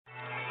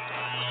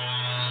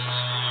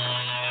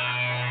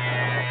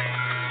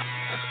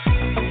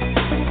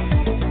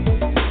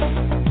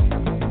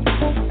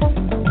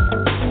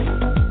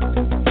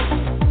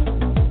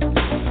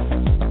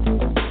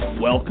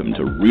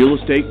Real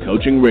Estate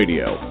Coaching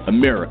Radio,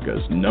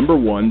 America's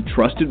 #1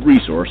 trusted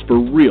resource for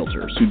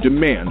realtors who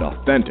demand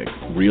authentic,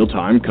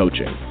 real-time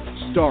coaching.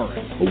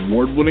 Starring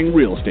award-winning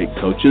real estate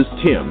coaches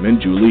Tim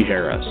and Julie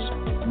Harris.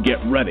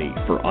 Get ready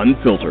for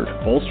unfiltered,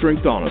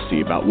 full-strength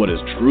honesty about what is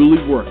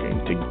truly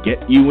working to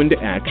get you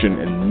into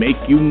action and make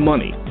you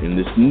money in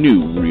this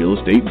new real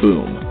estate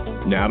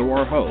boom. Now to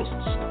our hosts,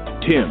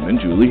 Tim and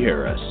Julie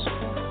Harris.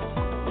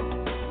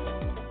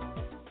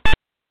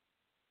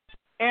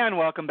 And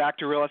welcome back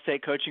to Real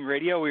Estate Coaching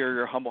Radio. We are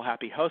your humble,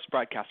 happy hosts,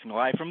 broadcasting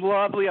live from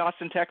lovely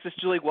Austin, Texas.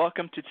 Julie,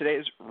 welcome to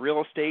today's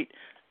Real Estate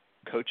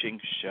Coaching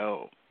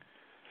Show.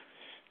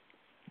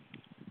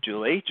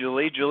 Julie.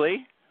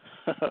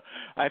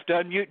 I have to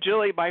unmute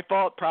Julie. My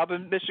fault.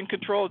 Problem mission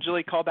control.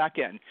 Julie, call back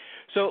in.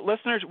 So,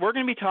 listeners, we're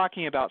going to be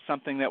talking about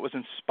something that was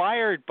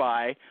inspired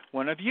by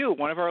one of you.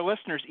 One of our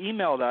listeners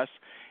emailed us,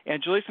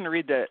 and Julie's going to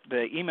read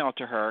the email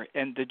to her.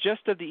 And the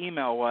gist of the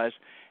email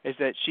is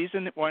that she's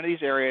in one of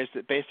these areas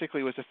that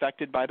basically was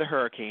affected by the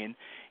hurricane,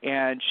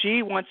 and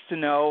she wants to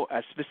know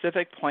a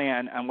specific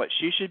plan on what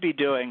she should be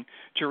doing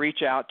to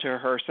reach out to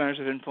her Centers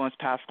of Influence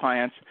past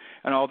clients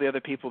and all the other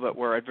people that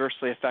were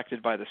adversely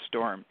affected by the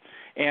storm.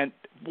 And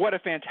what a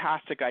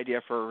fantastic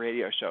idea for a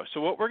radio show.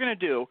 So what we're going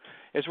to do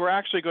is we're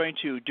actually going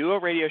to do a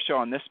radio show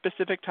on this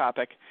specific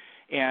topic,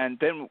 and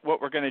then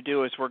what we're going to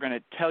do is we're going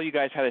to tell you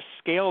guys how to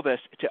scale this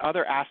to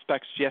other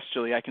aspects. Yes,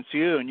 Julie, I can see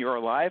you and you're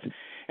alive.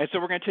 And so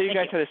we're going to tell you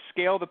guys how to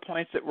scale the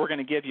points that we're going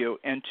to give you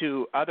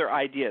into other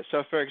ideas.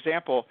 So, for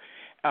example,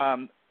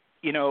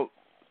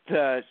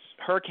 the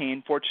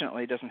hurricane,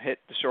 fortunately, doesn't hit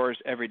the shores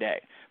every day.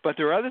 But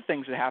there are other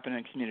things that happen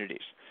in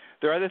communities.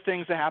 There are other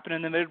things that happen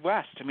in the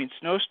Midwest. I mean,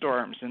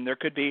 snowstorms, and there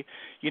could be,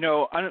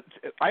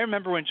 I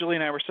remember when Julie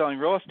and I were selling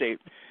real estate,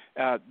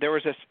 there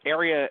was this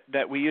area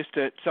that we used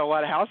to sell a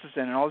lot of houses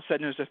in, and all of a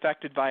sudden it was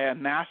affected by a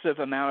massive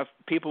amount of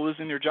people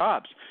losing their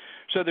jobs.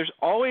 So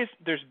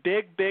there's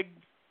big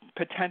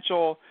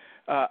potential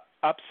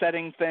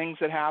upsetting things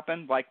that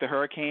happen, like the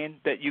hurricane,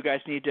 that you guys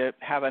need to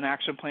have an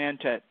action plan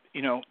to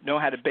know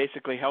how to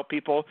basically help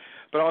people,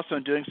 but also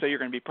in doing so you're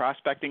going to be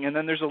prospecting. And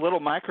then there's the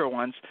little micro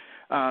ones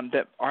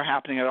that are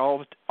happening at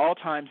all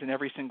times in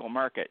every single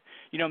market.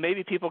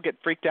 Maybe people get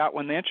freaked out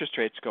when the interest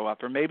rates go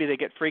up, or maybe they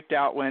get freaked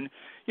out when,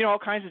 all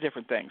kinds of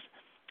different things.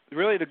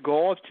 Really the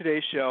goal of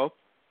today's show,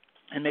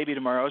 and maybe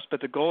tomorrow's,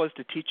 but the goal is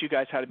to teach you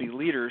guys how to be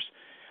leaders,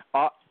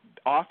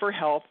 offer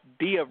help,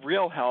 be of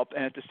real help,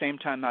 and at the same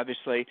time,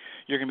 obviously,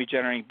 you're going to be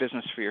generating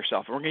business for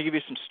yourself. And we're going to give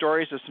you some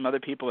stories of some other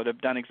people that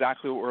have done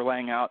exactly what we're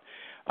laying out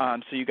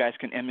so you guys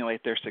can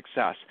emulate their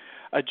success.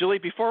 Julie,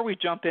 before we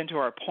jump into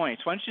our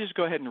points, why don't you just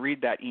go ahead and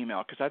read that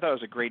email, because I thought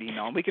it was a great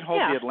email. And we can hold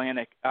the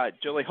Atlantic.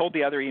 Julie, hold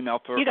the other email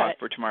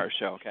for tomorrow's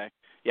show, okay?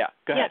 Yeah,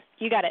 go ahead.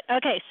 Yeah, you got it.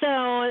 Okay,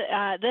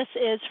 so this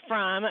is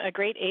from a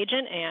great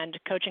agent and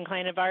coaching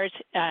client of ours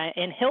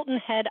in Hilton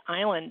Head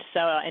Island.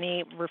 So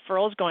any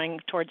referrals going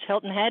towards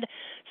Hilton Head,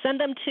 send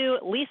them to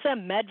Lisa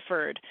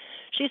Medford.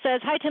 She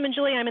says, "Hi, Tim and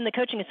Julie. I'm in the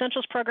Coaching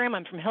Essentials program.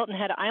 I'm from Hilton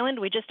Head Island.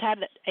 We just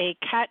had a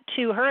Cat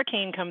 2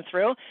 hurricane come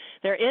through.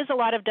 There is a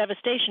lot of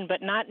devastation,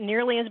 but not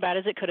nearly as bad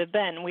as it could have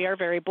been. We are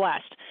very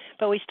blessed.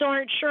 But we still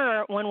aren't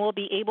sure when we'll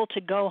be able to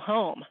go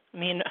home." I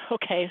mean,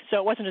 okay, so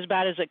it wasn't as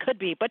bad as it could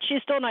be, but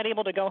she's still not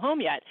able to go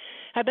home yet.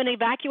 "I've been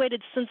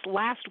evacuated since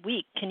last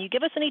week. Can you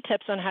give us any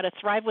tips on how to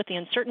thrive with the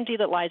uncertainty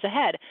that lies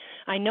ahead?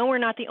 I know we're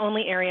not the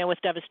only area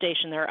with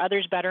devastation. There are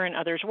others better and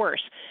others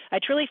worse. I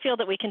truly feel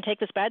that we can take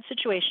this bad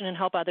situation and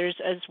help others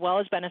as well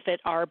as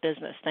benefit our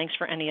business. Thanks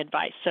for any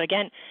advice." So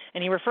again,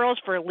 any referrals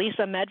for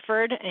Lisa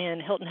Medford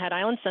and Hilton Head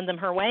Island, send them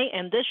her way.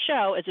 And this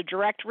show is a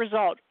direct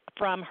result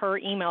from her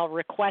email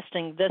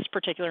requesting this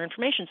particular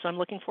information. So I'm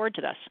looking forward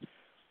to this.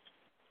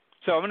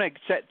 So I'm going to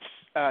set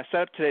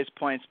up today's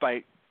points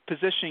by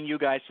positioning you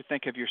guys to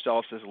think of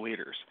yourselves as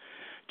leaders.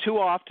 Too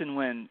often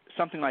when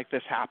something like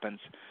this happens,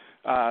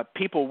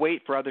 people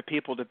wait for other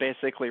people to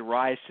basically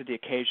rise to the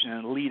occasion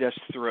and lead us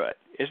through it.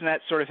 Isn't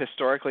that sort of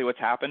historically what's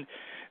happened?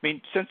 I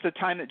mean, since the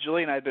time that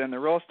Julie and I have been in the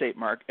real estate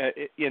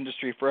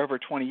industry for over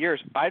 20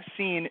 years,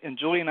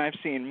 Julie and I have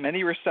seen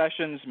many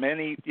recessions,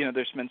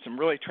 there's been some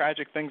really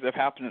tragic things that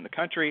have happened in the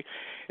country.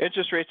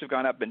 Interest rates have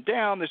gone up and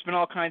down. There's been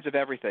all kinds of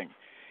everything.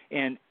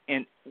 And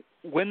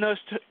when those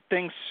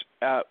things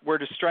were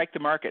to strike the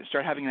market and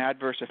start having an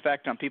adverse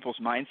effect on people's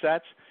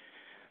mindsets,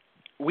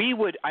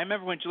 I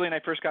remember when Julie and I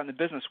first got in the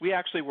business, we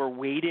actually were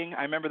waiting.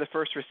 I remember the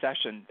first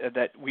recession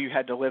that we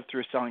had to live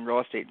through selling real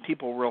estate.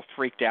 People were real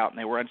freaked out, and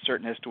they were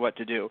uncertain as to what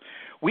to do.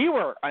 We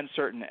were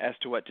uncertain as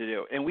to what to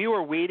do, and we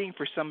were waiting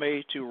for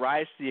somebody to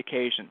rise to the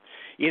occasion.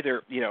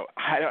 Either,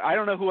 I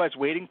don't know who I was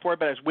waiting for,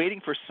 but I was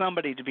waiting for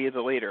somebody to be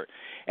the leader.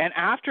 And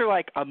after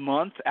like a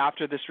month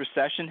after this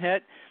recession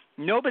hit,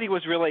 nobody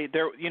was really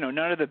there.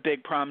 None of the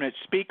big prominent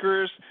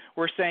speakers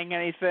were saying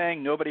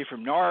anything. Nobody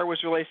from NAR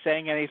was really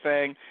saying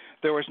anything.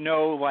 There was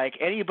no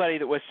anybody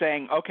that was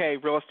saying, okay,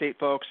 real estate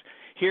folks,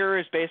 here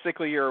is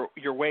basically your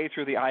way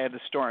through the eye of the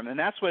storm. And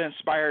that's what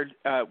inspired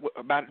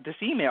about this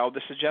email,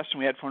 the suggestion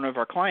we had from one of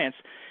our clients,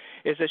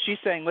 is that she's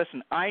saying,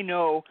 listen,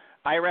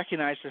 I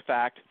recognize the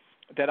fact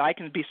that I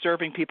can be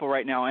serving people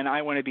right now, and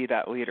I want to be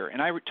that leader.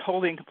 And I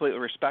totally and completely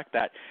respect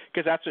that,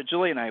 because that's what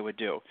Julie and I would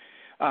do.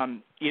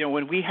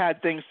 When we had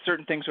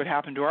certain things would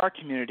happen to our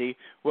community,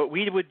 what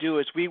we would do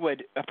is we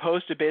would,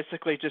 opposed to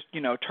basically just,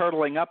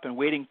 turtling up and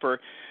waiting for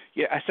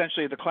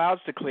essentially the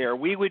clouds to clear,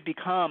 we would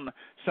become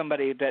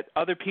somebody that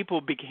other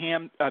people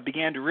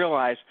began to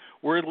realize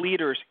were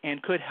leaders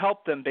and could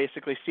help them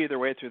basically see their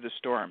way through the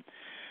storm.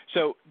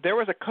 So there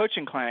was a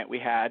coaching client we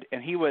had,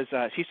 and he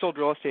sold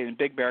real estate in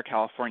Big Bear,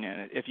 California.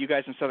 And if you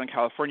guys in Southern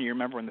California, you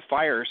remember when the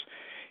fires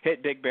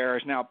hit Big Bear,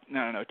 is now, I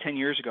don't know, 10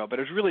 years ago, but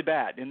it was really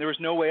bad, and there was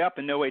no way up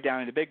and no way down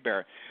into Big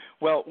Bear.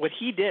 Well, what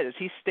he did is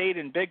he stayed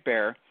in Big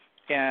Bear,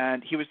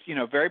 and he was,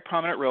 very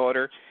prominent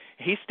realtor.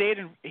 He stayed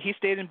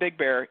in Big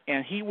Bear,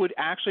 and he would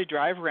actually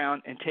drive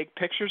around and take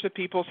pictures of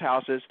people's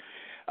houses,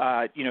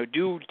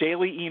 do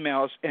daily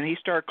emails, and he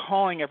started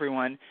calling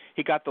everyone.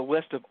 He got the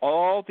list of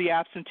all the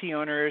absentee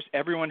owners,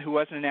 everyone who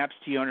wasn't an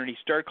absentee owner, and he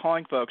started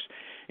calling folks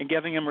and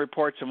giving them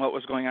reports on what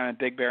was going on in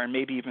Big Bear and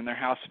maybe even their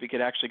house if he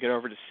could actually get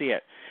over to see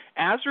it.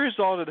 As a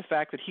result of the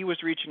fact that he was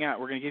reaching out,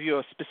 we're going to give you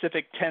a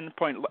specific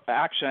 10-point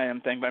action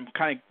item thing, but I'm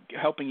kind of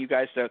helping you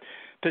guys to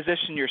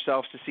position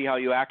yourselves to see how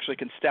you actually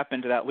can step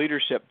into that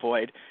leadership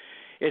void.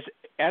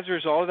 As a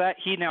result of that,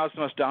 he now is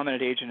the most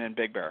dominant agent in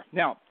Big Bear.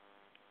 Now,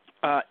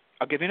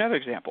 I'll give you another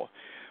example.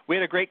 We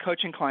had a great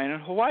coaching client in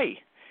Hawaii,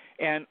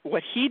 and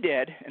what he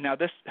did, and now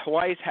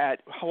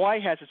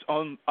Hawaii has its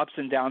own ups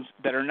and downs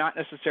that are not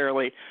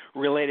necessarily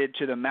related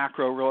to the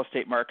macro real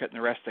estate market and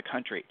the rest of the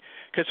country,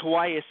 because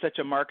Hawaii is such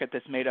a market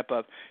that's made up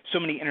of so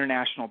many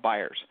international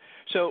buyers.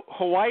 So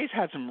Hawaii's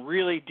had some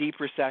really deep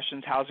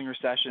recessions, housing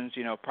recessions,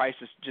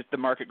 prices, just the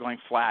market going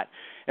flat,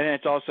 and then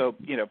it's also,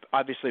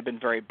 obviously been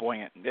very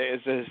buoyant,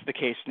 as is the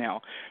case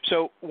now.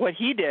 So what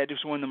he did was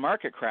when the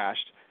market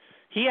crashed,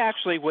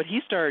 what he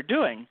started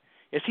doing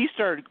is he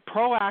started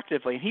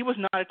proactively, and he was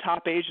not a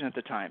top agent at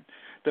the time.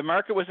 The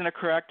market was in a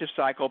corrective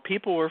cycle.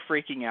 People were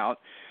freaking out.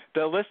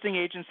 The listing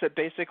agents that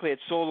basically had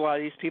sold a lot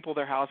of these people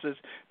their houses,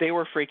 they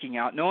were freaking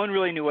out. No one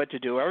really knew what to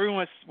do.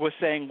 Everyone was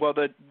saying, well,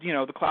 the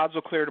clouds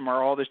will clear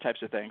tomorrow, all those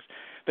types of things.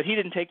 But he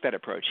didn't take that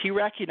approach. He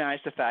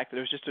recognized the fact that it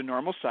was just a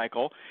normal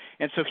cycle,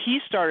 and so he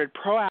started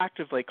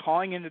proactively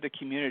calling into the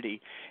community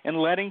and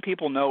letting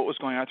people know what was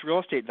going on with real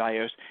estate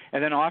values,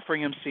 and then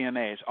offering them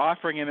CMAs,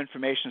 offering them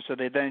information so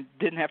they then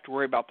didn't have to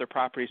worry about their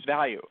property's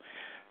value.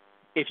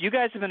 If you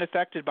guys have been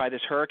affected by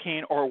this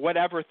hurricane or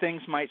whatever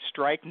things might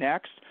strike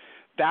next,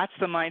 that's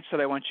the mindset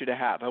I want you to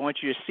have. I want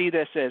you to see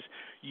this as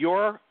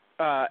your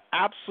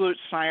absolute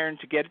siren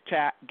to get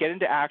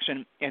into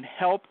action and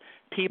help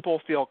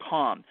people feel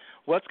calm.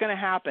 What's going to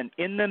happen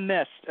in the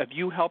midst of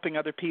you helping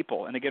other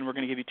people? And again, we're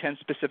going to give you 10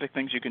 specific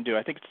things you can do.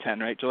 I think it's 10,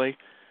 right, Julie?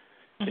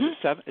 Mm-hmm. Is it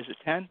 7? Is it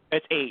 10?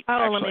 It's 8.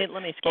 Oh, actually.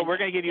 let me But we're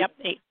going to give you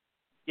 8.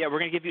 Yeah, we're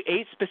going to give you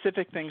 8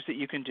 specific things that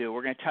you can do.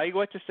 We're going to tell you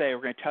what to say.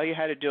 We're going to tell you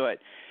how to do it,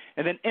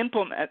 and then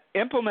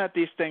implement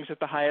these things at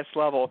the highest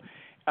level.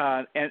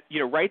 And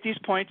write these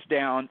points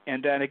down,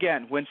 and then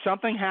again, when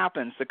something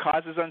happens that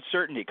causes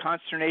uncertainty,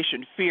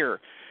 consternation,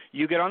 fear,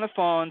 you get on the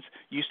phones,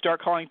 you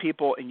start calling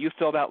people, and you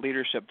fill that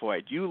leadership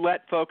void. You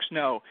let folks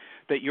know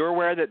that you're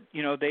aware that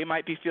they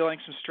might be feeling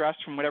some stress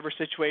from whatever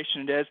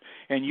situation it is,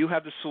 and you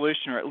have the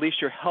solution, or at least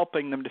you're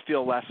helping them to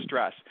feel less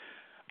stress.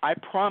 I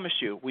promise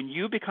you, when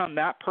you become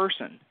that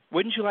person,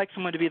 wouldn't you like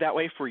someone to be that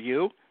way for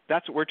you?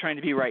 That's what we're trying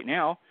to be right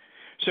now.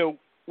 So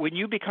when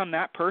you become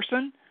that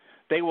person,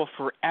 they will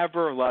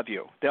forever love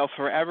you. They'll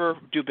forever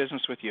do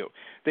business with you.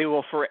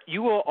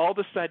 You will all of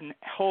a sudden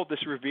hold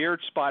this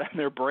revered spot in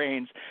their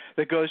brains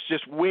that goes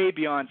just way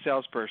beyond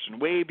salesperson,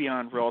 way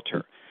beyond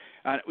realtor.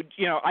 I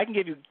can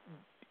give you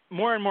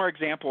more and more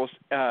examples,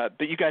 but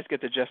you guys get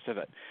the gist of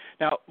it.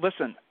 Now,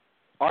 listen,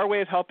 our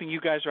way of helping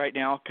you guys right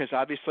now, because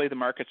obviously the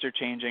markets are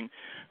changing,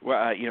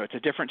 it's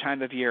a different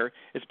time of year,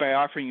 is by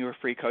offering you a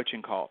free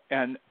coaching call.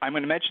 And I'm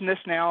going to mention this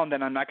now, and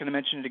then I'm not going to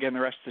mention it again the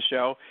rest of the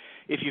show.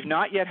 If you've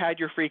not yet had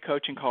your free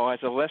coaching call,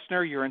 as a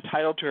listener, you're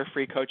entitled to a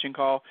free coaching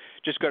call.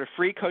 Just go to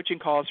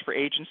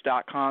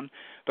freecoachingcallsforagents.com.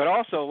 But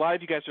also, a lot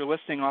of you guys are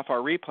listening off our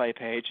replay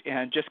page,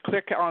 and just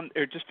click on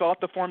or just fill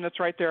out the form that's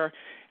right there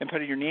and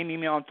put in your name,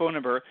 email, and phone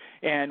number,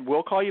 and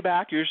we'll call you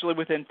back usually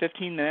within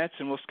 15 minutes,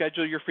 and we'll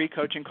schedule your free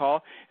coaching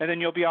call, and then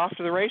you'll be off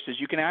to the races.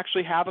 You can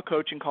actually have a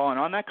coaching call, and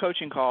on that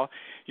coaching call,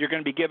 you're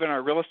going to be given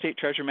our Real Estate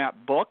Treasure Map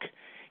book,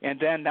 and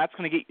then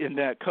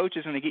the coach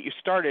is going to get you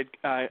started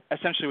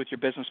essentially with your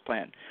business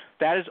plan.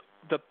 That is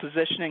the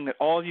positioning that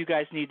all of you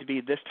guys need to be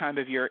this time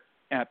of year,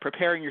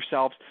 preparing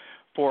yourselves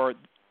for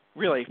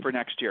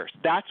next year.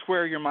 That's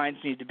where your minds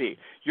need to be.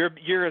 Your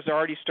year has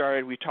already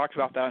started. We talked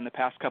about that in the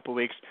past couple of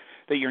weeks,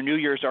 that your new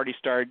year has already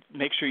started.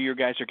 Make sure you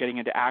guys are getting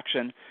into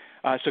action.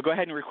 So go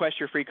ahead and request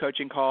your free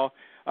coaching call.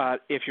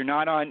 If you're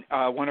not on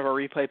one of our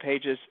replay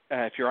pages,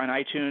 if you're on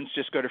iTunes,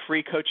 just go to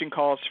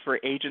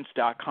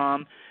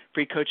freecoachingcallsforagents.com,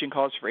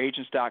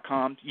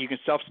 freecoachingcallsforagents.com. You can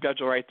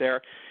self-schedule right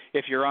there.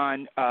 If you're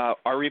on our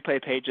replay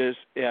pages,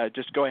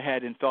 just go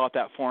ahead and fill out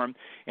that form.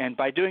 And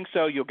by doing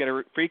so, you'll get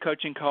a free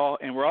coaching call.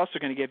 And we're also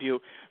going to give you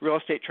Real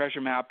Estate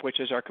Treasure Map, which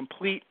is our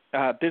complete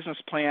business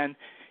plan.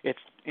 It's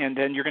And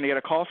then you're going to get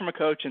a call from a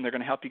coach, and they're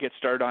going to help you get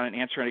started on it and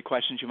answer any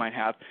questions you might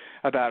have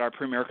about our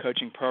Premier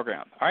Coaching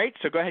Program. All right,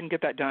 so go ahead and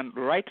get that done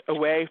right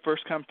away,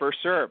 first come, first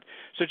served.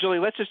 So, Julie,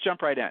 let's just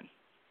jump right in.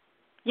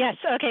 Yes,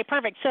 okay,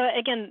 perfect. So,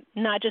 again,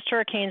 not just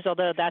hurricanes,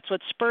 although that's what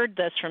spurred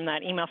this from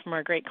that email from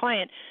our great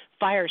client.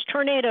 Fires,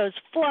 tornadoes,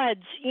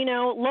 floods,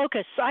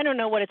 locusts, I don't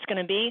know what it's going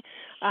to be,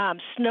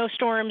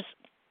 snowstorms.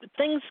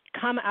 Things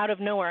come out of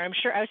nowhere. I'm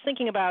sure I was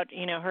thinking about,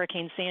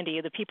 Hurricane Sandy.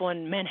 The people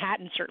in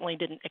Manhattan certainly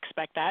didn't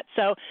expect that.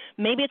 So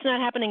maybe it's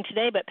not happening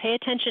today, but pay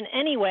attention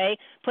anyway.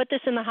 Put this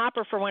in the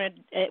hopper for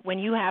when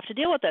you have to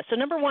deal with this. So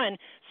number one,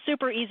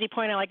 super easy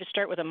point. I like to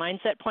start with a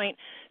mindset point.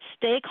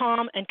 Stay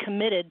calm and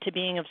committed to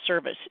being of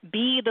service.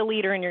 Be the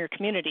leader in your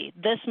community.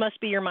 This must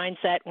be your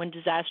mindset when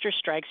disaster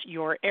strikes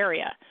your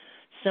area.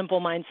 Simple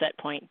mindset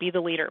point. Be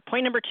the leader.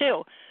 Point number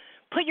two.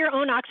 Put your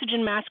own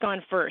oxygen mask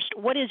on first.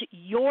 What is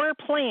your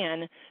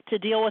plan to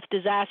deal with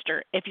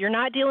disaster? If you're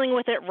not dealing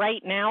with it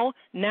right now,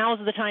 now's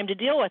the time to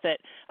deal with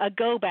it. A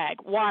go bag,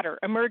 water,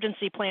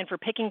 emergency plan for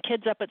picking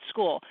kids up at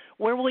school.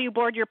 Where will you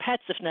board your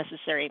pets if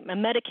necessary? A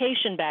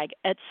medication bag,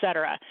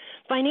 etc.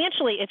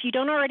 Financially, if you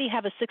don't already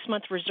have a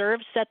 6-month reserve,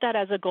 set that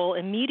as a goal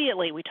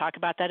immediately. We talk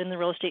about that in the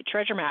Real Estate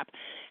Treasure Map.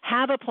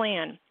 Have a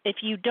plan. If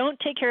you don't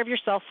take care of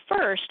yourself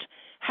first,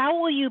 how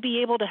will you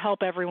be able to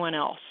help everyone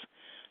else?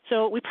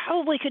 So we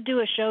probably could do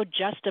a show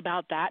just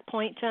about that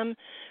point, Tim,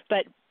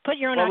 but put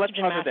your own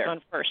oxygen mask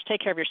on first. Take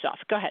care of yourself.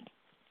 Go ahead.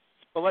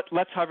 Well,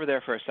 let's hover there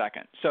for a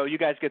second. So you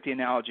guys get the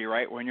analogy,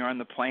 right? When you're on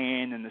the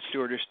plane and the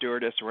steward or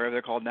stewardess or whatever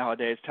they're called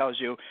nowadays tells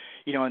you,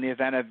 in the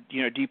event of,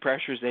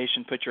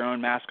 depressurization, put your own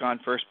mask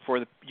on first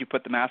before you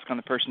put the mask on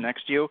the person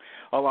next to you.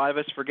 A lot of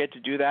us forget to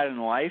do that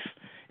in life,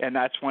 and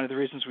that's one of the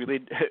reasons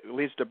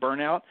leads to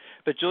burnout.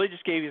 But Julie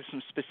just gave you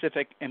some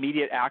specific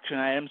immediate action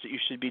items that you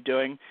should be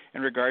doing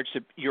in regards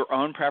to your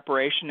own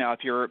preparation. Now,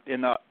 if you're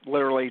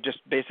literally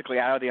just basically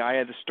out of the eye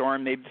of the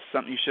storm, maybe this is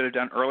something you should have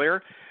done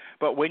earlier.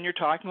 But when you're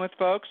talking with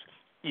folks,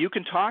 you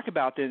can talk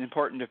about the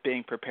importance of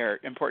being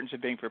prepared.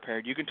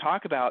 You can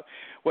talk about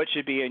what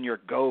should be in your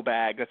go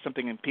bag. That's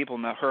something people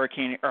in the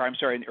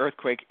in the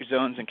earthquake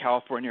zones in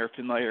California are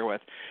familiar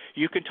with.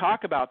 You can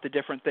talk about the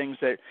different things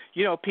that,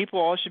 people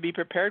all should be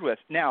prepared with.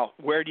 Now,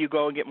 where do you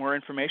go and get more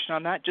information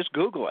on that? Just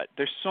Google it.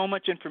 There's so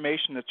much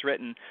information that's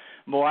written.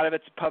 A lot of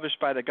it's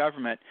published by the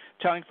government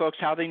telling folks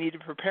how they need to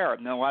prepare.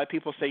 Now, a lot of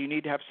people say you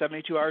need to have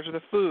 72 hours worth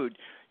of food.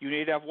 You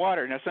need to have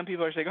water. Now, some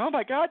people are saying, oh,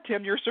 my God,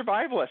 Tim, you're a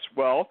survivalist.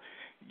 Well,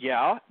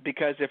 yeah,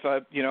 because if,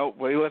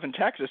 we live in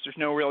Texas, there's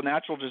no real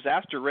natural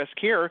disaster risk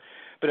here.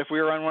 But if we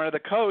were on one of the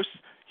coasts,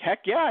 heck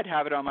yeah, I'd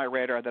have it on my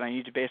radar that I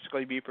need to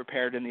basically be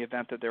prepared in the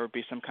event that there would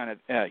be some kind of,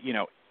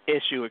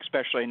 issue,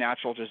 especially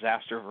natural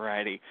disaster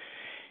variety.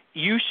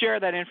 You share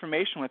that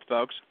information with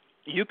folks.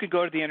 You could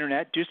go to the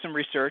internet, do some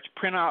research,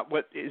 print out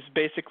what is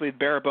basically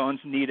bare bones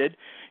needed.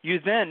 You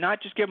then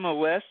not just give them a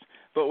list,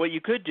 but what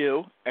you could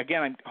do,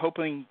 again, I'm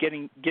hoping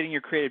getting your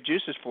creative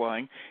juices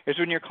flowing, is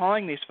when you're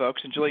calling these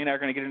folks, and Julie and I are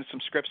going to get into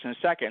some scripts in a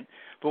second,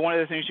 but one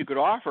of the things you could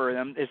offer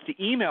them is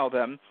to email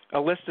them a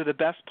list of the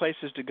best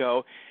places to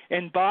go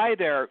and buy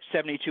their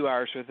 72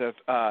 hours worth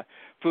of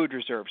food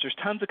reserves. There's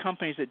tons of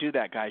companies that do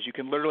that, guys. You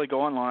can literally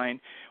go online,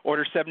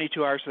 order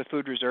 72 hours of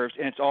food reserves,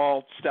 and it's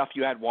all stuff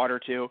you add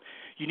water to.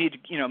 You need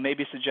to,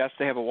 maybe suggest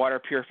they have a water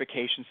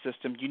purification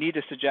system. You need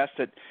to suggest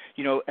that,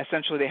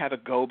 essentially they have a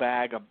go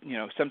bag.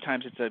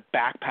 Sometimes it's a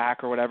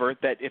backpack or whatever,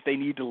 that if they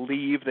need to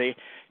leave, they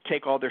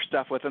take all their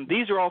stuff with them.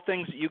 These are all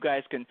things that you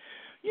guys can,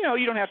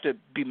 you don't have to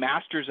be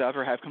masters of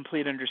or have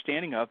complete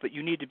understanding of, but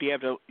you need to be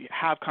able to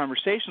have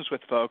conversations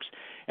with folks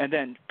and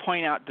then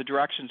point out the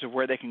directions of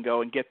where they can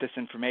go and get this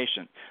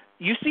information.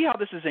 You see how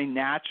this is a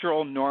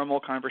natural, normal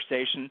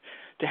conversation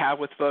to have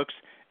with folks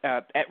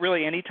at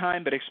really any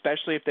time, but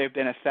especially if they've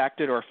been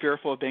affected or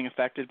fearful of being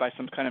affected by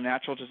some kind of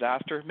natural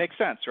disaster? Makes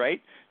sense,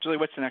 right? Julie,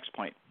 what's the next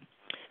point?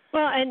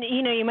 Well, and,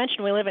 you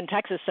mentioned we live in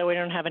Texas, so we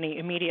don't have any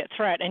immediate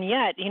threat. And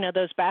yet,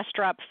 those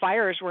Bastrop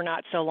fires were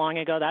not so long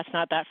ago. That's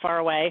not that far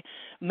away.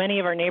 Many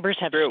of our neighbors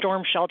have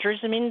storm shelters.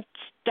 I mean,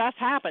 stuff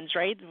happens,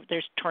 right?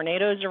 There's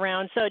tornadoes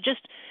around. So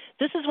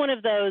this is one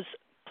of those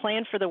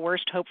plan for the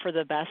worst, hope for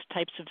the best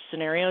types of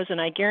scenarios.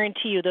 And I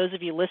guarantee you, those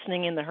of you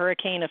listening in the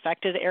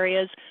hurricane-affected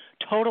areas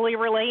totally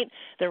relate.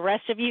 The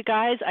rest of you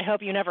guys, I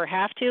hope you never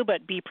have to,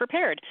 but be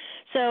prepared.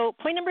 So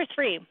point number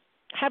 3.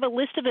 Have a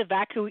list of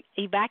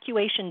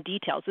evacuation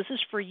details. This is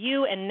for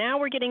you, and now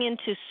we're getting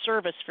into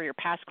service for your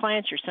past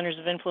clients, your centers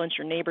of influence,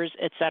 your neighbors,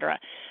 etc.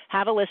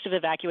 Have a list of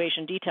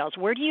evacuation details.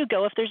 Where do you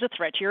go if there's a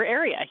threat to your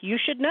area? You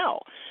should know.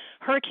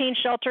 Hurricane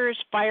shelters,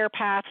 fire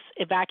paths,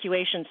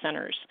 evacuation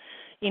centers.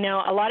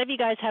 A lot of you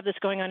guys have this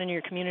going on in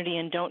your community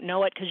and don't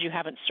know it because you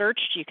haven't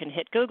searched. You can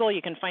hit Google.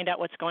 You can find out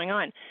what's going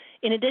on.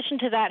 In addition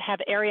to that, have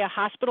area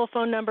hospital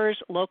phone numbers,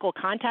 local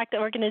contact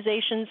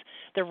organizations,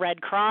 the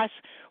Red Cross.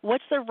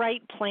 What's the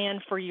right plan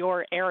for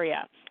your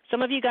area?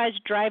 Some of you guys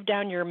drive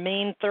down your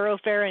main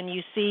thoroughfare and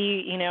you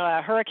see,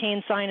 a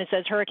hurricane sign that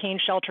says hurricane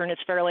shelter, and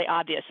it's fairly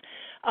obvious.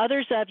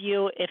 Others of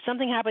you, if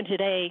something happened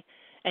today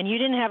and you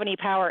didn't have any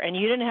power and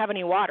you didn't have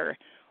any water,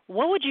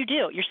 what would you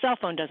do? Your cell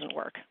phone doesn't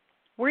work.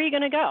 Where are you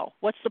going to go?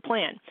 What's the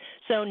plan?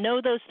 So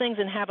know those things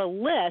and have a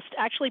list.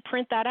 Actually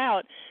print that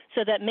out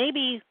so that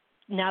maybe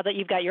now that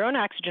you've got your own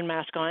oxygen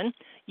mask on,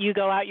 you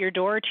go out your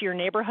door to your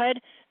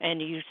neighborhood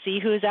and you see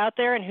who's out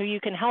there and who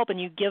you can help,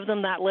 and you give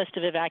them that list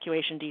of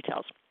evacuation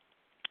details.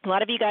 A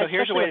lot of you guys,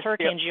 especially with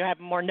hurricanes, you have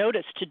more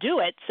notice to do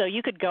it, so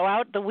you could go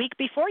out the week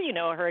before you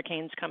know a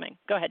hurricane's coming.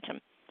 Go ahead, Tim.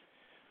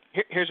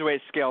 Here's a way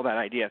to scale that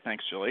idea.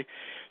 Thanks, Julie.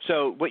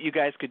 So what you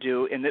guys could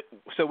do,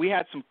 so we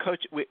had some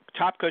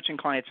top coaching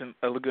clients in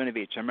Laguna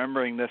Beach. I'm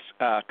remembering this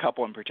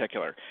couple in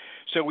particular.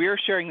 So we were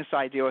sharing this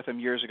idea with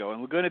them years ago.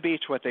 In Laguna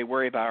Beach, what they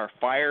worry about are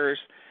fires,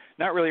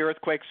 not really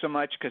earthquakes so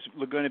much because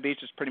Laguna Beach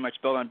is pretty much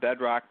built on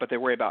bedrock, but they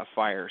worry about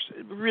fires.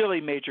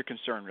 Really major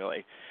concern,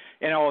 really,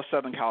 in all of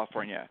Southern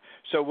California.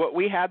 So what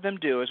we had them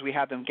do is we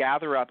had them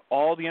gather up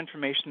all the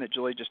information that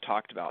Julie just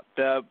talked about.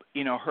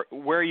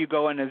 Where you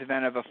go in the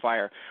event of a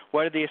fire,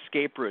 what are the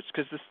escape routes?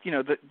 Because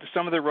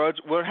some of the roads,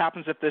 what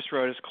happens if this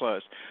road is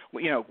closed?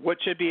 What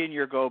should be in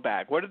your go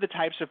bag? What are the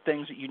types of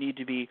things that you need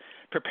to be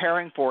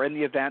preparing for in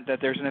the event that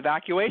there's an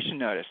evacuation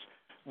notice?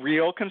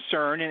 Real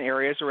concern in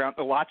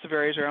lots of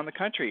areas around the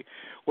country.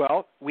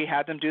 Well, we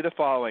had them do the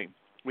following.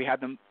 We had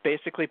them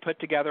basically put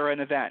together an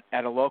event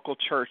at a local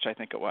church, I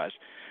think it was.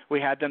 We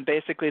had them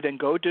basically then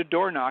go to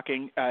door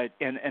knocking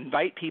and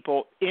invite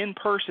people in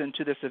person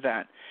to this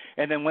event.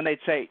 And then when they'd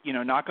say,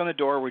 knock on the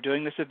door, we're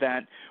doing this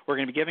event, we're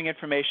going to be giving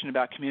information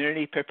about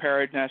community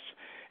preparedness,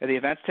 the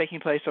event's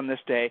taking place on this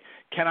day.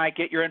 Can I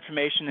get your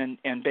information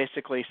and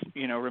basically,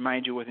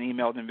 remind you with an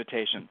emailed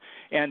invitation?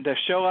 And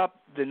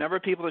the number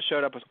of people that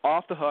showed up was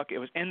off the hook. It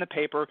was in the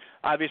paper,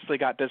 obviously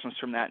got business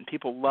from that, and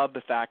people loved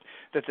the fact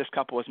that this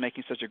couple was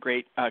making such a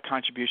great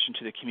contribution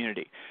to the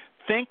community.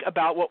 Think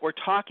about what we're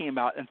talking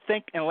about and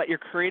let your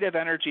creative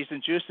energies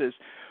and juices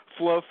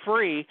flow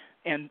free.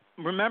 And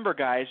remember,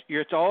 guys,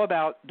 it's all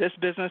about this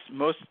business,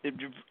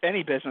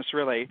 any business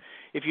really.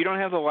 If you don't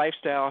have the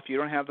lifestyle, if you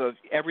don't have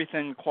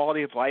everything,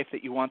 quality of life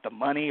that you want, the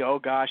money, oh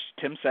gosh,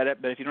 Tim said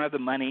it, but if you don't have the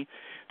money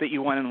that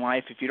you want in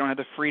life, if you don't have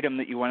the freedom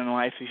that you want in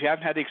life, if you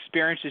haven't had the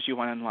experiences you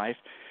want in life,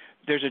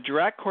 there's a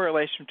direct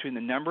correlation between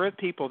the number of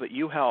people that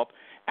you help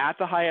at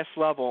the highest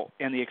level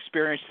and the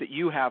experience that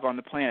you have on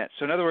the planet.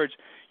 So in other words,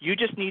 you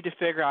just need to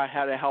figure out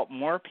how to help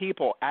more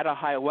people at a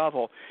high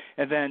level,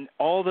 and then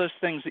all those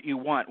things that you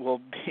want will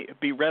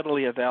be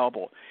readily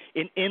available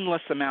in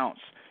endless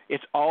amounts.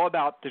 It's all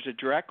about, there's a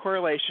direct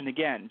correlation,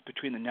 again,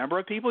 between the number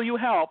of people you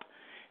help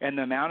and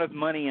the amount of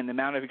money and the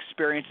amount of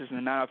experiences and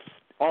the amount of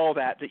all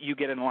that you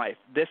get in life.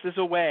 This is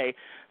a way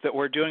that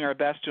we're doing our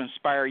best to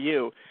inspire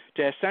you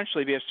to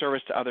essentially be of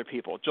service to other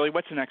people. Julie,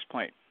 what's the next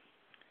point?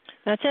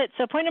 That's it.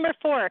 So point number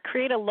 4,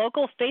 create a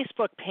local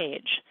Facebook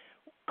page.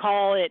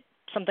 Call it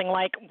something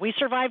like, we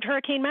survived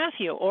Hurricane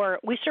Matthew, or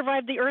we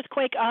survived the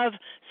earthquake of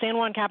San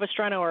Juan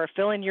Capistrano, or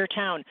fill in your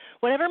town.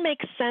 Whatever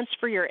makes sense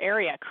for your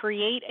area,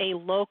 create a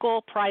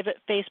local private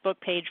Facebook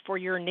page for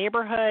your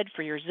neighborhood,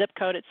 for your zip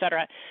code,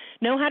 etc.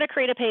 Know how to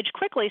create a page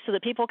quickly so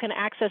that people can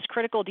access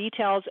critical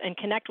details and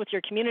connect with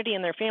your community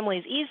and their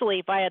families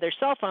easily via their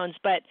cell phones.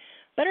 But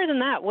better than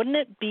that, wouldn't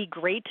it be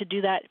great to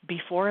do that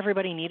before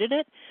everybody needed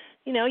it?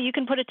 You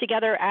can put it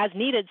together as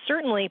needed,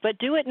 certainly, but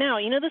do it now.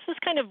 This is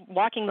kind of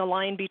walking the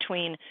line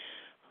between,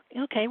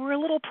 okay, we're a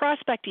little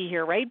prospecty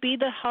here, right? Be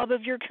the hub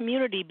of your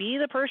community. Be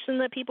the person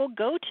that people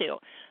go to.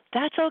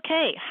 That's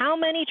okay. How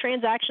many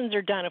transactions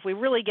are done? If we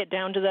really get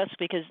down to this,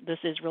 because this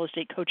is real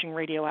estate coaching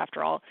radio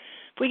after all,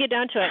 if we get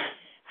down to it,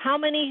 how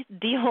many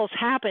deals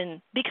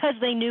happen because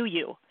they knew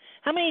you?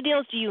 How many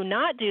deals do you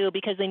not do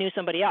because they knew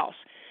somebody else?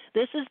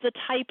 This is the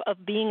type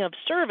of being of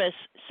service,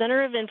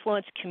 center of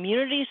influence,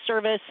 community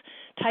service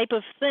type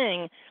of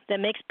thing that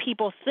makes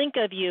people think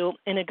of you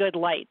in a good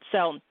light.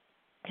 So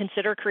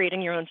consider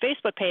creating your own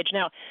Facebook page.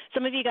 Now,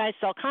 some of you guys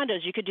sell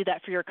condos. You could do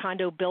that for your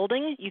condo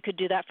building. You could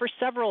do that for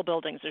several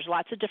buildings. There's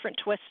lots of different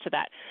twists to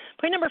that.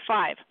 Point number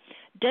 5,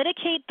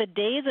 dedicate the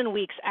days and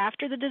weeks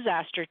after the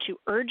disaster to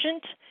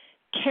urgent,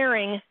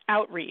 caring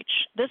outreach.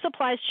 This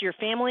applies to your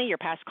family, your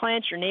past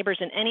clients, your neighbors,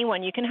 and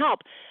anyone you can help.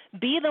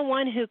 Be the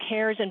one who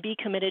cares and be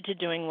committed to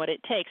doing what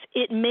it takes.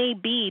 It may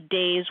be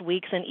days,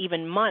 weeks, and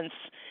even months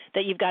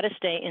that you've got to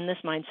stay in this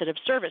mindset of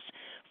service.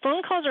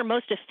 Phone calls are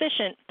most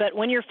efficient, but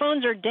when your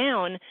phones are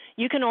down,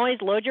 you can always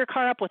load your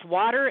car up with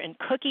water and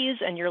cookies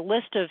and your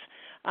list of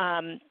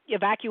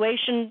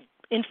evacuation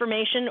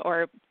information,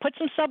 or put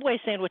some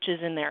Subway sandwiches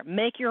in there.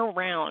 Make your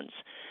rounds.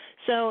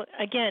 So,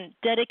 again,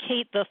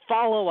 dedicate the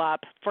follow-up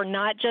for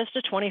not just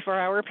a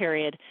 24-hour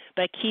period,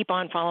 but keep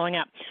on following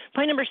up.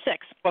 Point number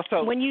 6. Well,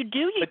 so, when you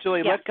do,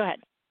 Julie, go ahead.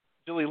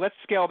 Julie, let's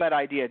scale that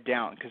idea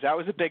down, because that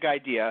was a big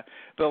idea.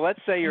 But let's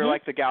say you're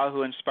like the gal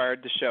who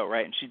inspired the show,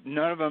 right? And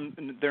none of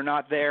them, they're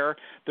not there.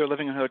 They're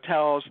living in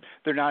hotels.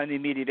 They're not in the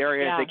immediate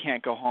area. Yeah. They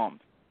can't go home.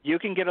 You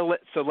can get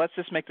so let's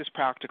just make this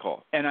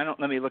practical. And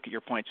let me look at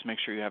your points to make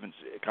sure you haven't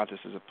got this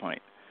as a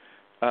point.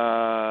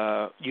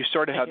 You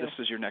sort of have this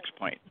as your next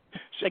point.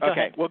 So, go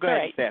ahead. Well, go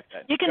ahead and say it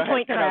then. You can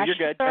point trash. No, you're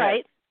good. All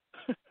right.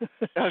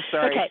 Oh,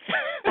 sorry.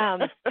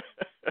 Okay.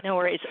 No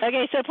worries.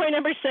 Okay, so point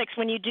number 6,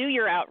 when you do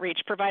your outreach,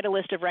 provide a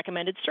list of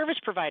recommended service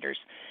providers.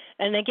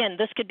 And again,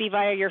 this could be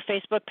via your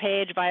Facebook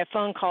page, via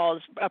phone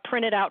calls, a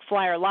printed out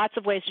flyer, lots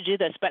of ways to do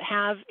this, but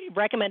have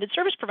recommended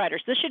service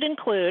providers. This should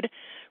include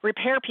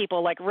repair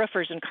people like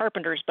roofers and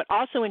carpenters, but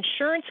also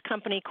insurance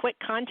company quick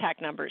contact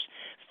numbers,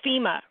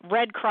 FEMA,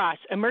 Red Cross,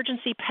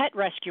 emergency pet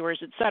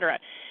rescuers, etc.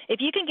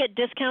 If you can get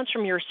discounts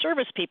from your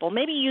service people,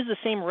 maybe use the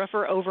same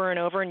roofer over and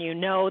over and you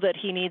know that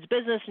he needs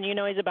business and you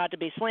know he's about to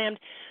be slammed,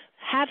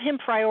 have him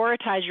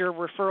prioritize your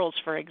referrals,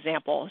 for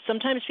example.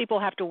 Sometimes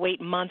people have to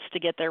wait months to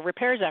get their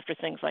repairs after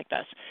things like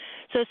this.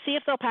 So see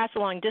if they'll pass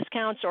along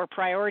discounts or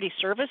priority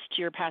service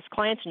to your past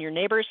clients and your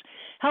neighbors.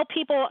 Help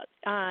people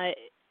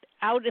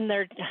out in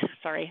their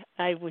 – sorry,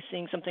 I was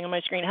seeing something on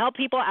my screen. Help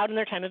people out in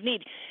their time of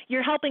need.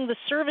 You're helping the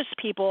service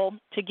people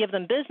to give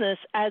them business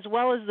as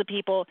well as the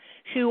people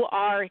who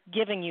are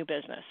giving you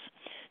business.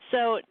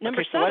 So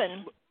number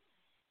 7 –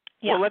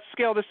 yeah. Well, let's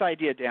scale this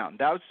idea down.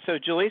 So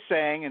Julie's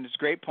saying, and it's a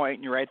great point,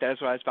 and you're right,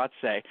 that's what I was about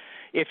to say.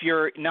 If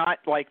you're not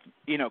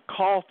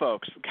call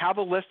folks, have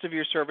a list of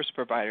your service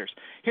providers.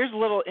 Here's a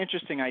little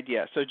interesting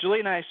idea. So Julie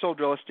and I sold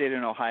real estate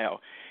in Ohio.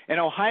 In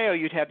Ohio,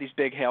 you'd have these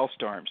big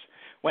hailstorms.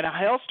 When a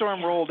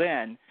hailstorm rolled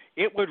in,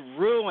 it would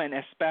ruin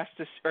asphalt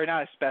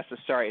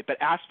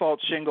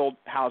shingled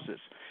houses.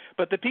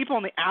 But the people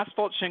in the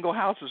asphalt shingle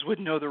houses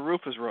wouldn't know the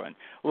roof was ruined.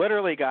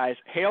 Literally, guys,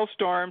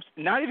 hailstorms,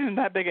 not even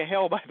that big a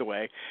hail, by the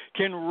way,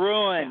 can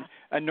ruin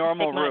a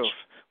normal roof.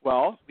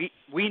 Well,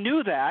 we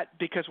knew that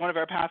because one of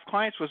our past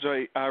clients was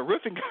a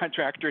roofing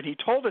contractor, and he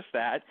told us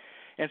that.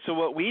 And so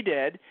what we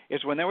did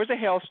is when there was a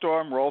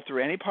hailstorm roll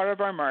through any part of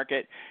our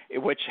market,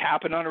 which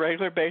happened on a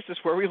regular basis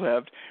where we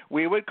lived,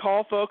 we would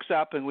call folks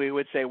up and we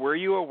would say, were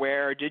you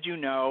aware? Did you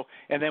know?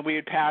 And then we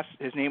would pass,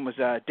 his name was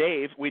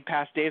Dave, we'd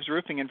pass Dave's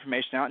roofing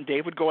information out, and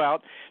Dave would go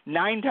out.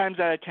 9 times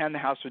out of 10, the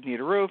house would need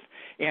a roof,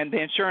 and the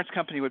insurance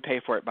company would pay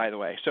for it, by the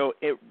way. So,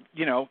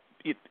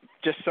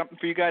 just something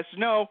for you guys to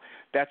know.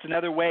 That's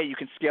another way you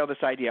can scale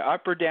this idea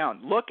up or down.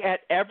 Look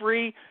at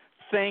every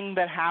thing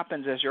that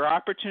happens as your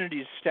opportunity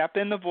to step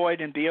in the void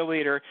and be a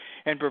leader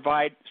and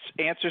provide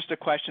answers to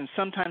questions.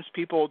 Sometimes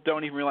people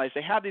don't even realize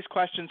they have these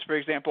questions. For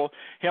example,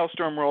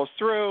 hailstorm rolls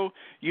through,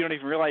 you don't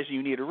even realize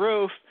you need a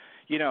roof.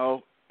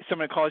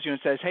 Someone calls you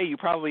and says, hey, you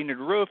probably need a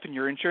roof and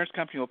your insurance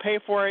company will pay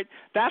for it.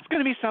 That's going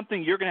to be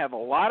something you're going to have a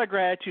lot of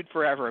gratitude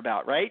forever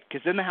about, right?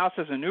 Because then the house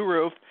has a new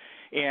roof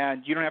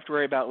and you don't have to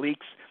worry about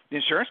leaks. The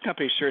insurance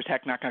company is sure as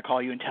heck not going to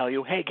call you and tell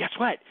you, hey, guess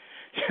what?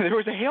 There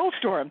was a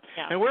hailstorm,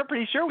 and we're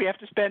pretty sure we have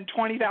to spend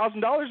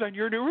 $20,000 on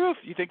your new roof.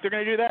 You think they're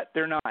going to do that?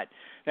 They're not.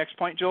 Next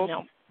point, Jules.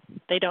 No,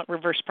 they don't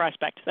reverse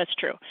prospect. That's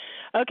true.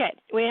 Okay,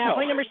 we have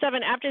point number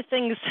 7. After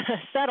things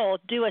settle,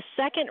 do a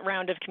second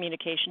round of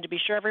communication to be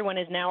sure everyone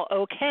is now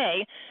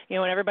okay,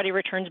 when everybody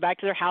returns back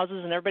to their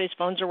houses and everybody's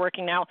phones are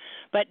working now.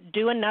 But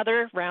do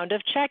another round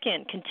of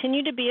check-in.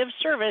 Continue to be of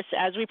service,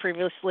 as we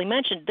previously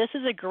mentioned. This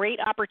is a great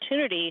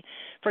opportunity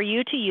for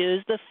you to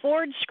use the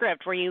Ford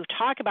script where you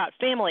talk about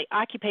family,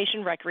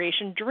 occupation,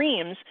 recreation,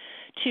 dreams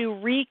to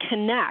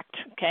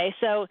reconnect, okay?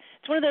 So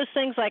it's one of those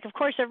things like, of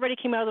course, everybody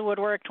came out of the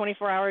woodwork,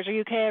 24 hours. Are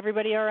you okay?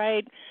 Everybody all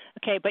right?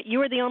 Okay, but you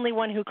were the only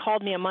one who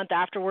called me a month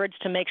afterwards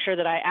to make sure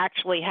that I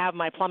actually have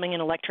my plumbing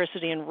and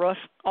electricity and roof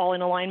all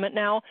in alignment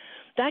now.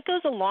 That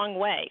goes a long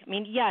way. I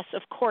mean, yes,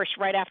 of course,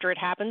 right after it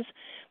happens,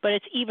 but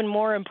it's even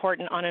more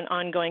important on an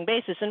ongoing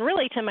basis. And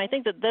really, Tim, I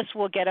think that this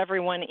will get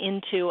everyone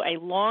into a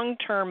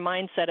long-term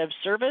mindset of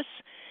service,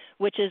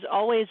 which is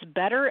always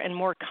better and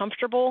more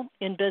comfortable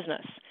in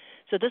business.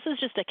 So this is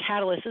just a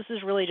catalyst. This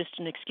is really just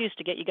an excuse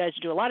to get you guys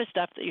to do a lot of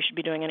stuff that you should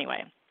be doing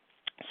anyway.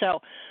 So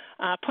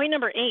point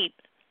number 8,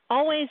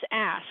 always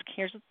ask.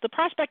 Here's the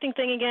prospecting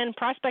thing again,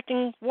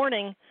 prospecting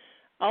warning.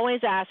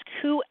 Always ask,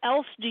 who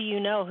else do you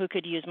know who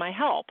could use my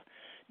help?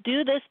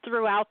 Do this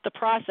throughout the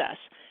process.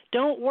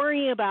 Don't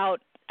worry about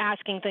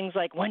asking things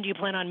like, when do you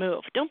plan on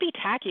move? Don't be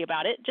tacky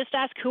about it. Just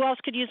ask, who else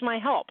could use my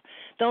help?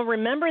 They'll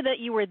remember that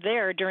you were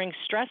there during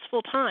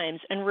stressful times,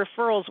 and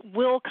referrals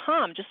will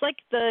come, just like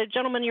the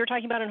gentleman you were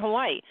talking about in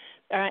Hawaii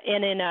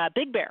and in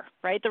Big Bear,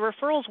 right? The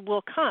referrals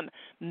will come.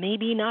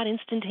 Maybe not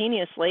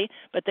instantaneously,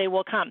 but they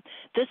will come.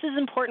 This is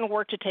important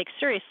work to take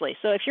seriously.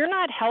 So if you're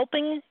not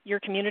helping your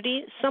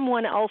community,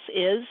 someone else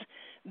is.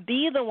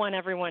 Be the one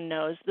everyone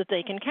knows that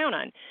they can count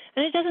on.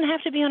 And it doesn't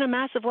have to be on a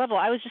massive level.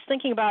 I was just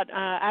thinking about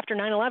after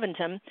 9/11,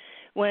 Tim,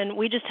 when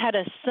we just had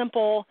a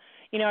simple,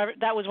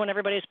 that was when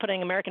everybody was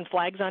putting American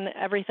flags on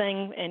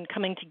everything and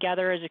coming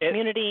together as a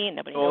community, and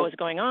nobody knew what was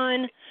going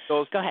on.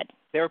 Go ahead.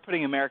 They were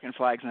putting American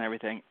flags on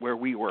everything where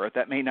we were.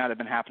 That may not have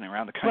been happening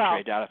around the country. Well,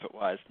 I doubt if it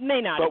was. May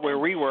not. But where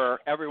we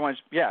were, everyone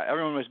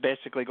was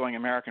basically going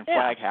American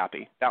flag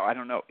happy. Now, I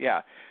don't know.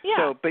 Yeah.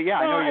 So, but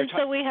I know you're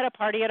so we had a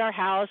party at our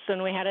house,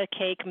 and we had a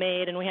cake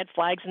made, and we had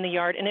flags in the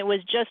yard, and it was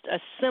just a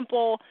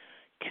simple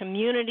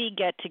community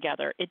get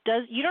together.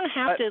 You don't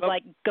have to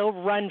go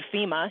run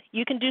FEMA.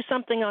 You can do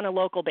something on a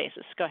local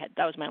basis. Go ahead.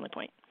 That was my only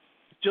point.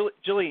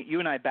 Julie, you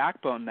and I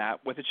backboned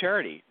that with a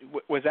charity.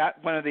 Was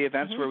that one of the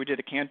events where we did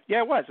a canned?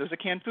 Yeah, it was. It was a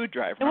canned food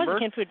drive. Remember? It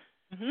was a canned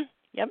food.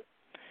 Yep.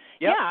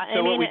 Yep. Yeah, so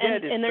I mean, what we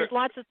did is and there's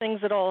lots of things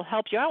that'll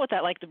help you out with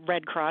that, like the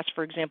Red Cross,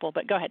 for example.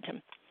 But go ahead,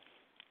 Tim.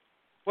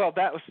 Well,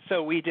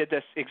 so we did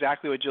this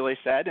exactly what Julie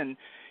said, and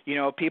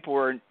people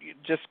were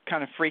just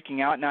kind of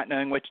freaking out, not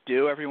knowing what to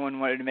do. Everyone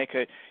wanted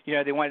to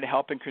they wanted to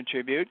help and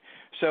contribute.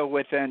 So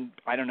within,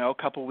 I don't know,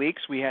 a couple of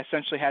weeks, we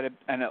essentially had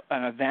an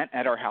event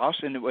at our house,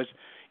 and it was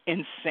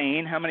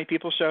insane how many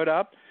people showed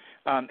up.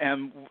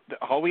 And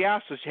all we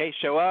asked was, hey,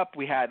 show up.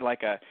 We had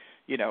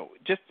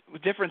just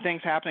different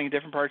things happening in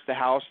different parts of the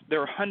house. There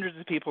were hundreds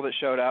of people that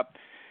showed up.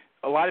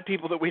 A lot of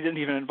people that we didn't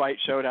even invite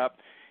showed up.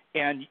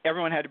 And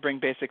everyone had to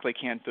bring basically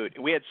canned food.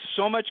 We had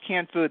so much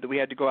canned food that we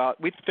had to go out.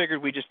 We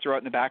figured we'd just throw it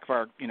in the back of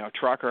our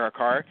truck or our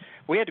car.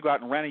 We had to go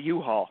out and rent a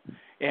U-Haul.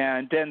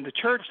 And then the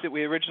church that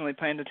we originally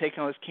planned to take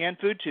all this canned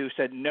food to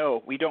said,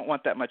 no, we don't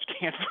want that much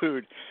canned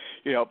food.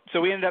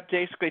 So we ended up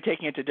basically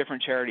taking it to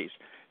different charities.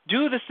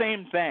 Do the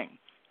same thing.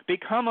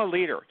 Become a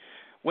leader.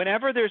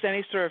 Whenever there's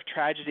any sort of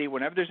tragedy,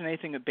 whenever there's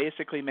anything that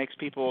basically makes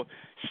people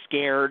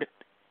scared,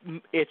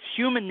 it's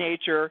human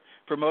nature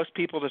for most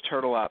people to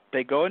turtle up.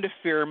 They go into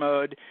fear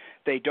mode.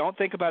 They don't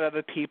think about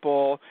other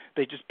people.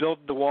 They just build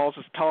the walls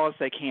as tall as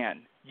they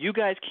can. You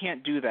guys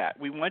can't do that.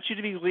 We want you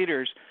to be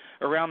leaders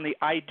around the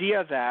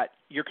idea that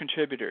you're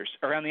contributors,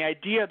 around the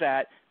idea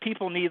that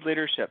people need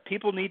leadership.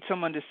 People need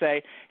someone to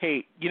say,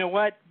 hey, you know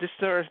what? This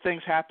sort of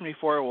thing's happened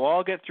before. We'll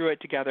all get through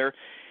it together.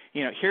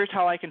 Here's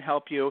how I can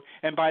help you.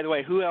 And by the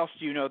way, who else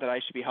do you know that I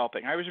should be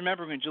helping? I always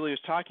remember when Julie was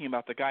talking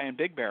about the guy in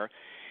Big Bear.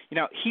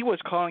 He was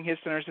calling his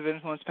centers of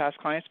influence past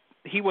clients.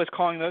 He was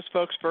calling those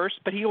folks first,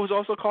 but he was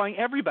also calling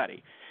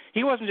everybody.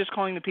 He wasn't just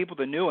calling the people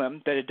that knew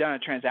him, that had done a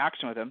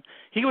transaction with him.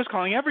 He was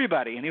calling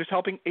everybody, and he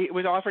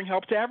was offering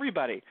help to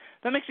everybody.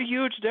 That makes a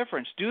huge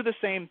difference. Do the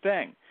same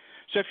thing.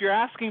 So if you're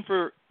asking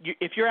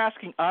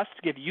us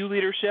to give you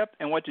leadership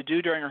and what to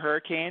do during a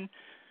hurricane,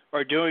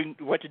 or doing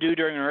what to do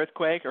during an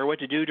earthquake, or what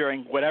to do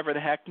during whatever the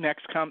heck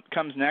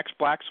comes next,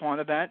 Black Swan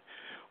event,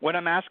 what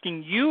I'm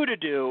asking you to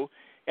do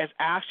is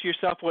ask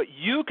yourself what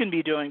you can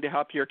be doing to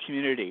help your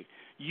community.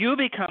 You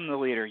become the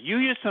leader. You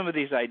use some of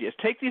these ideas.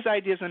 Take these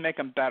ideas and make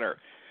them better.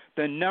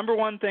 The number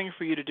one thing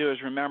for you to do is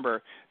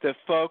remember that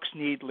folks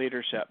need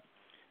leadership.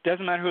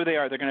 Doesn't matter who they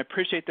are. They're going to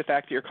appreciate the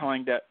fact that you're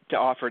calling to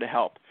offer to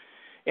help.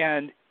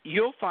 And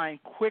you'll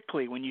find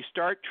quickly when you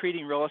start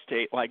treating real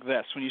estate like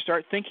this, when you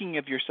start thinking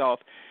of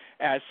yourself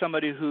as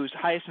somebody whose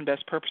highest and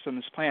best purpose on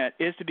this planet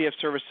is to be of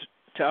service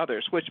to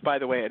others, which, by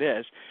the way, it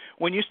is.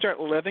 When you start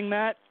living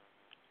that,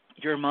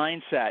 your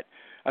mindset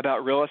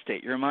about real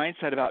estate, your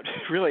mindset about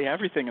really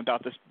everything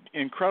about this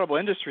incredible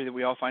industry that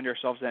we all find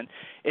ourselves in,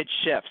 it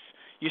shifts.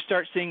 You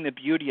start seeing the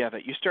beauty of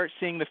it. You start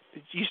seeing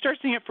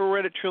it for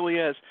what it truly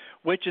is,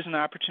 which is an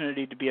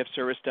opportunity to be of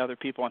service to other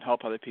people and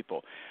help other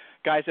people.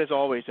 Guys, as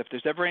always, if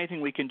there's ever anything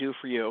we can do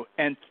for you,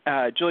 and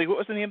Julie, what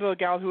was the name of the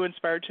gal who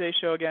inspired today's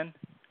show again?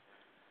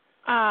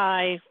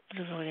 I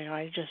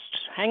just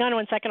hang on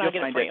one second. I'll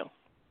get it for you.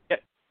 Yeah,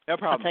 no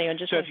problem. I'll tell you in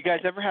just so if you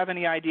guys ever have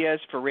any ideas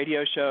for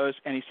radio shows,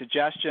 any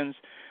suggestions,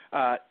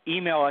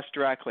 email us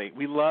directly.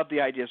 We love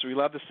the ideas. We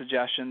love the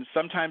suggestions.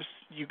 Sometimes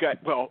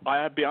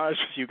I'll be honest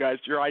with you guys,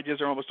 your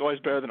ideas are almost always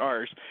better than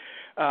ours.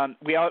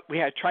 We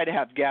try to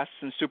have guests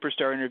and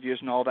superstar interviews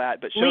and all that,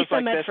 but shows Lisa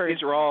like Medford. this,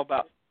 these are all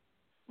about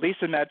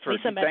Lisa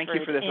Medford. Thank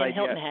you for this idea.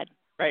 Hilton Head.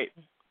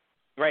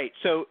 Right.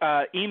 So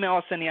email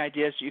us any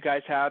ideas you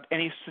guys have,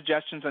 any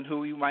suggestions on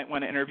who you might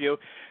want to interview.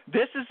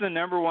 This is the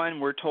number one,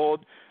 we're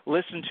told,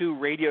 listen to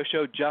radio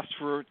show just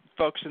for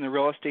folks in the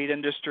real estate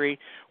industry,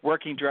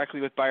 working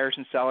directly with buyers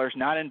and sellers,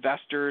 not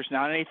investors,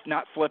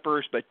 not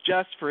flippers, but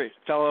just for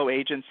fellow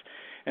agents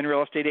and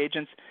real estate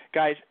agents.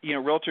 Guys,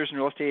 realtors and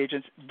real estate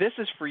agents, this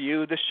is for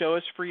you. This show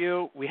is for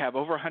you. We have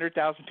over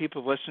 100,000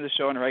 people who listen to the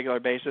show on a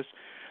regular basis.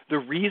 The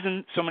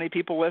reason so many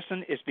people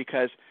listen is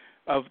because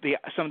of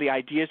some of the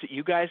ideas that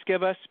you guys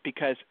give us,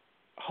 because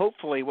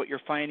hopefully what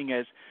you're finding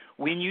is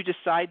when you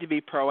decide to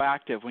be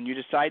proactive, when you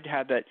decide to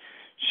have that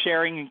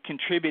sharing and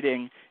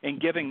contributing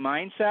and giving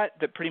mindset,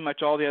 that pretty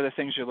much all the other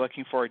things you're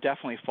looking for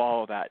definitely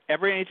follow that.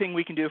 Anything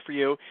we can do for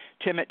you,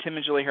 Tim at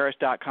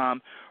timandjulieharris.com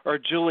or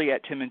Julie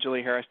at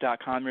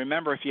timandjulieharris.com.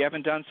 Remember, if you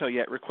haven't done so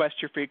yet, request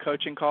your free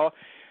coaching call.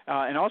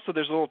 And also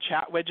there's a little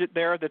chat widget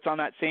there that's on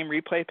that same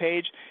replay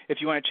page.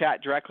 If you want to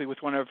chat directly with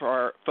one of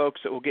our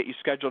folks that will get you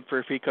scheduled for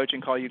a free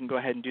coaching call, you can go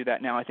ahead and do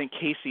that now. I think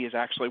Casey is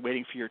actually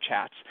waiting for your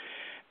chats.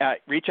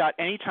 Reach out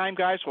anytime,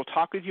 guys. We'll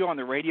talk with you on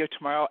the radio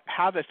tomorrow.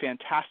 Have a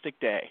fantastic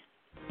day.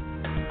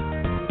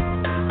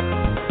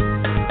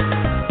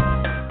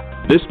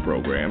 This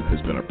program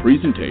has been a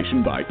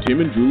presentation by Tim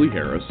and Julie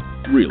Harris,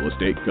 Real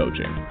Estate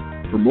Coaching.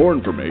 For more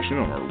information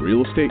on our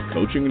real estate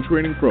coaching and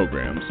training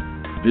programs,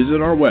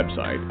 visit our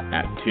website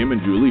at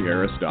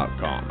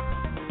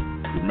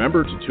timandjulieharris.com.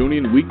 Remember to tune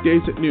in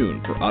weekdays at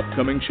noon for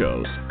upcoming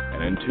shows.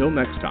 And until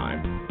next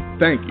time,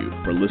 thank you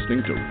for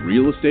listening to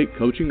Real Estate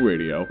Coaching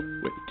Radio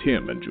with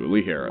Tim and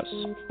Julie Harris.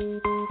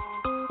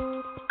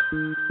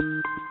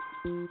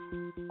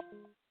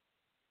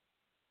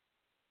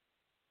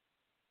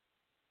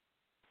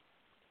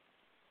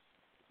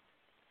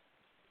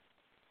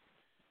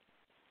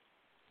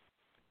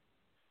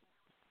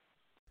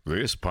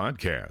 This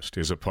podcast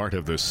is a part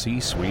of the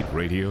C-Suite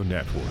Radio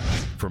Network.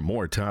 For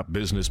more top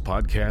business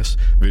podcasts,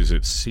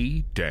 visit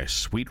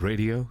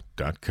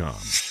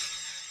c-suiteradio.com.